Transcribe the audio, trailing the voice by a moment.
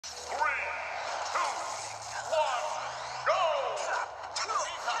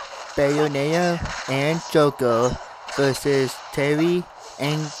Bayonetta and Joker versus Terry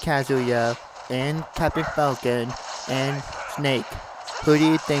and Kazuya and Captain Falcon and Snake. Who do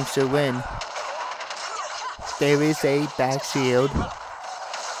you think should win? There is a back shield.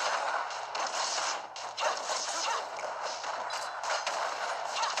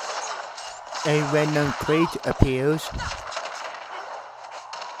 A random crate appears.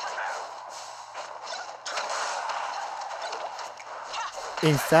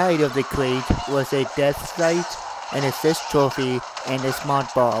 Inside of the crate was a death sight, an assist trophy, and a smart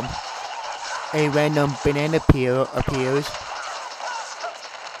bomb. A random banana peel appears.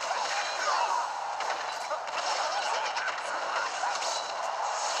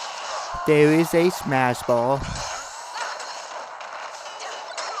 There is a smash ball.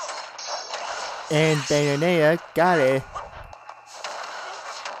 And Bayonetta got it.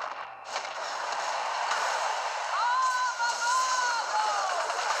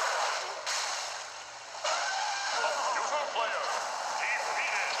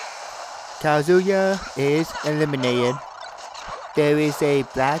 Kazuya is eliminated. There is a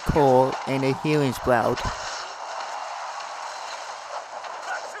black hole and a healing sprout.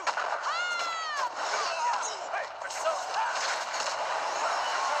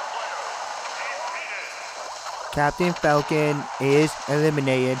 Captain Falcon is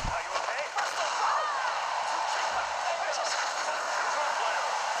eliminated.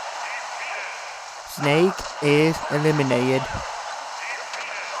 Snake is eliminated.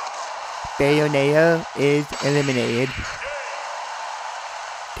 Bayonetta is eliminated.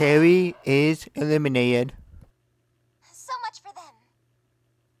 Terry is eliminated.